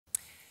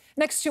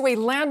Next to a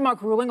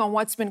landmark ruling on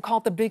what's been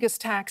called the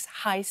biggest tax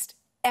heist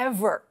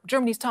ever.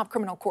 Germany's top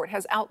criminal court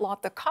has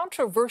outlawed the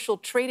controversial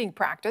trading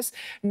practice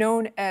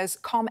known as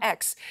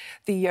Cum-Ex.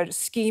 The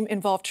scheme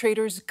involved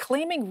traders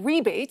claiming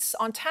rebates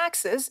on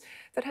taxes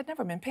that had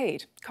never been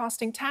paid,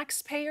 costing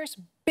taxpayers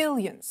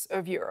billions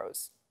of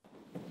euros.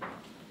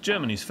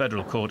 Germany's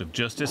Federal Court of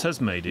Justice has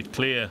made it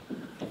clear.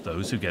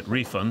 Those who get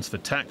refunds for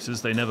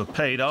taxes they never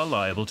paid are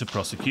liable to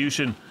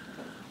prosecution.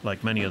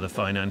 Like many other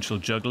financial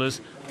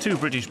jugglers, two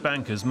British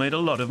bankers made a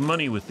lot of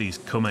money with these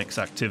Cum-Ex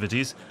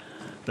activities.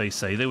 They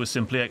say they were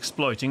simply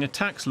exploiting a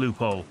tax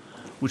loophole,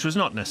 which was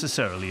not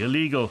necessarily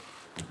illegal.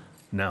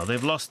 Now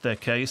they've lost their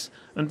case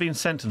and been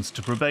sentenced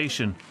to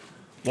probation.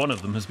 One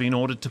of them has been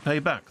ordered to pay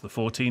back the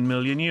 14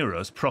 million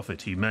euros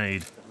profit he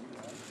made.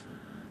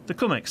 The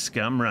Cum-Ex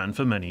scam ran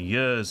for many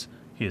years.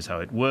 Here's how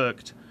it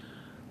worked.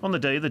 On the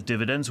day that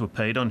dividends were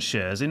paid on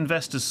shares,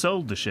 investors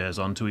sold the shares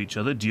onto each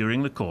other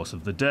during the course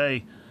of the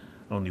day.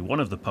 Only one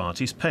of the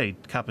parties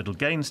paid capital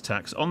gains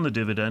tax on the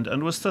dividend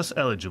and was thus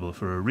eligible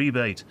for a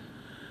rebate.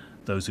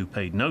 Those who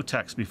paid no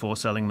tax before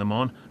selling them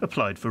on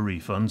applied for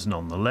refunds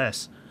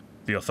nonetheless.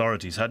 The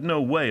authorities had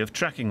no way of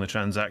tracking the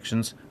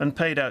transactions and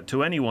paid out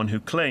to anyone who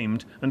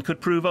claimed and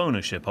could prove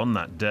ownership on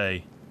that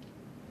day.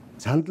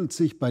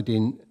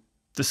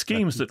 The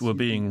schemes that were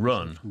being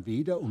run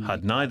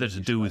had neither to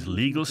do with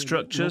legal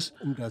structures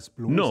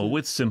nor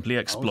with simply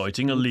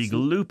exploiting a legal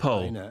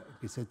loophole,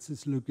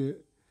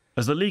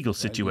 as the legal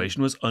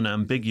situation was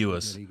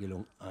unambiguous.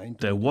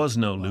 There was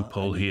no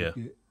loophole here.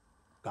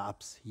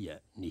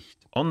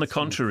 On the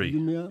contrary,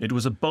 it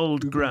was a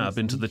bold grab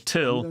into the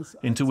till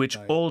into which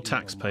all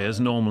taxpayers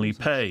normally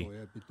pay,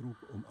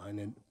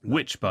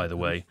 which, by the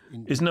way,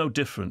 is no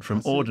different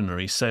from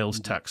ordinary sales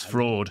tax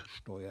fraud.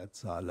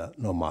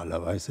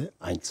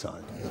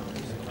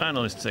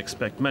 Analysts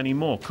expect many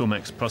more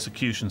Cum-Ex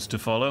prosecutions to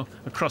follow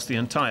across the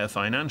entire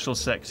financial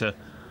sector.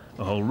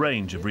 A whole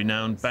range of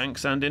renowned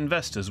banks and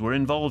investors were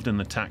involved in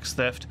the tax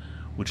theft,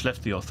 which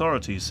left the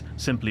authorities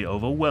simply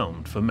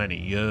overwhelmed for many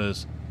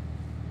years.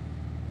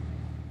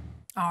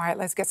 All right,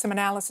 let's get some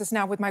analysis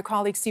now with my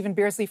colleague Stephen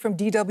Beardsley from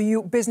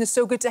DW Business.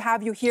 So good to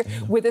have you here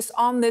with us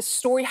on this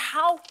story.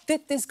 How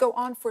did this go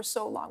on for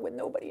so long with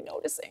nobody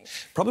noticing?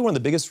 Probably one of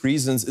the biggest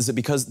reasons is that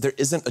because there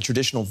isn't a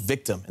traditional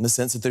victim, in the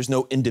sense that there's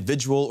no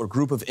individual or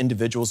group of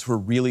individuals who are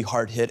really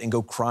hard hit and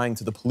go crying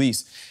to the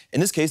police.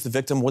 In this case, the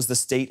victim was the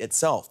state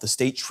itself, the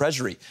state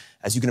treasury.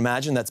 As you can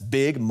imagine, that's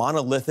big,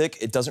 monolithic.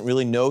 It doesn't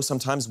really know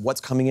sometimes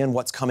what's coming in,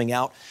 what's coming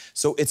out.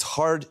 So it's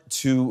hard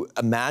to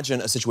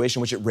imagine a situation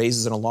in which it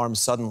raises an alarm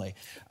suddenly.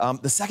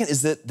 The second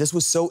is that this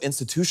was so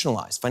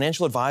institutionalized.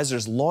 Financial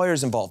advisors,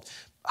 lawyers involved,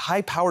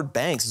 high-powered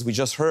banks, as we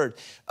just heard.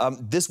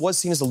 This was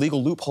seen as a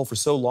legal loophole for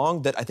so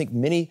long that I think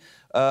many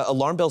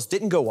alarm bells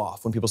didn't go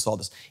off when people saw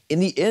this. In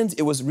the end,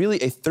 it was really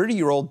a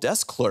 30-year-old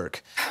desk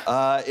clerk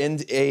in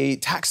a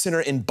tax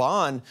center in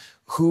Bonn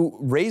who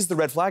raised the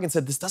red flag and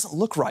said, this doesn't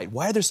look right.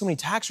 Why are there so many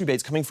tax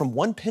rebates coming from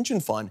one pension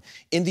fund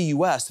in the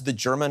US to the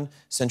German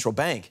central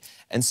bank?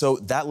 And so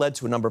that led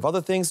to a number of other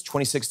things.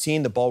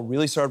 2016, the ball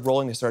really started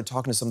rolling. They started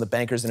talking to some of the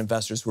bankers and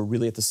investors who were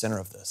really at the center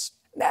of this.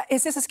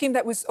 Is this a scheme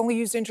that was only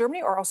used in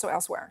Germany or also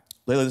elsewhere?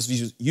 Layla, this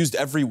was used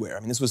everywhere. I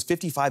mean, this was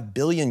 55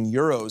 billion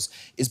euros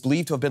is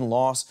believed to have been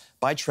lost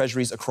by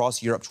treasuries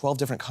across Europe, 12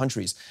 different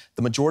countries.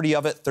 The majority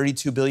of it,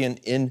 32 billion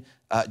in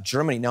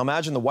Germany. Now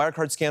imagine the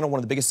Wirecard scandal, one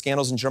of the biggest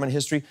scandals in German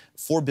history,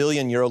 4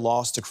 billion euro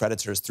lost to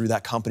creditors through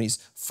that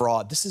company's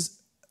fraud. This is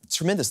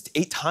tremendous,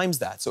 8 times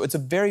that. So it's a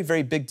very,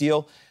 very big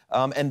deal.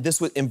 And this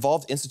would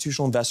involve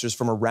institutional investors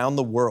from around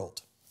the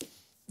world.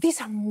 These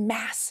are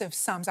massive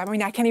sums. I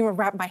mean, I can't even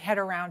wrap my head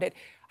around it.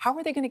 How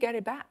are they going to get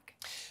it back?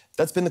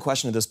 That's been the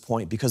question at this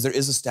point, because there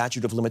is a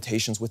statute of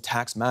limitations with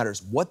tax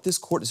matters. What this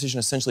court decision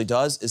essentially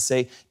does is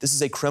say this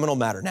is a criminal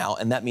matter now,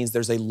 and that means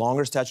there's a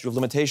longer statute of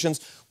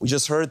limitations. We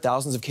just heard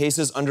thousands of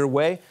cases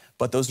underway,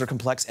 but those are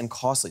complex and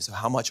costly. So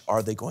how much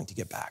are they going to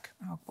get back?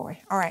 Oh, boy.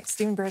 All right.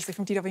 Stephen Beardsley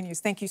from DW News,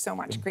 thank you so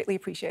much. Greatly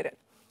appreciate it.